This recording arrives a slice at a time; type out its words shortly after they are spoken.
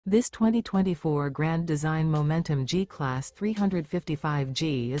This 2024 Grand Design Momentum G-Class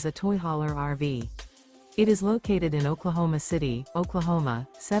 355G is a toy hauler RV. It is located in Oklahoma City, Oklahoma,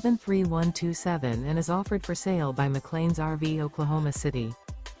 73127 and is offered for sale by McClain's RV Oklahoma City.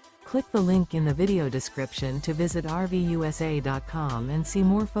 Click the link in the video description to visit RVUSA.com and see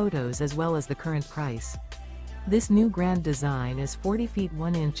more photos as well as the current price. This new grand design is 40 feet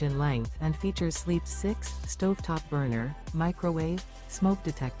 1 inch in length and features Sleep 6, stovetop burner, microwave, smoke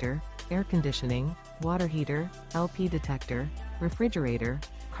detector, air conditioning, water heater, LP detector, refrigerator,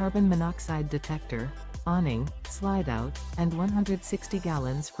 carbon monoxide detector, awning, slide-out, and 160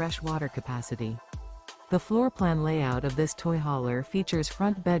 gallons fresh water capacity. The floor plan layout of this toy hauler features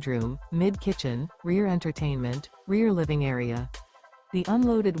front bedroom, mid-kitchen, rear entertainment, rear living area. The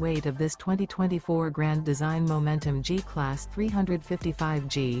unloaded weight of this 2024 Grand Design Momentum G-Class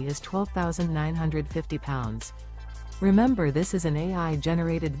 355G is 12,950 pounds. Remember, this is an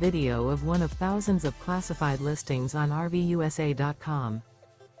AI-generated video of one of thousands of classified listings on RVUSA.com.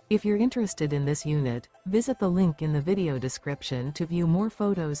 If you're interested in this unit, visit the link in the video description to view more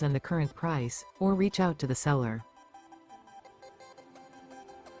photos and the current price, or reach out to the seller.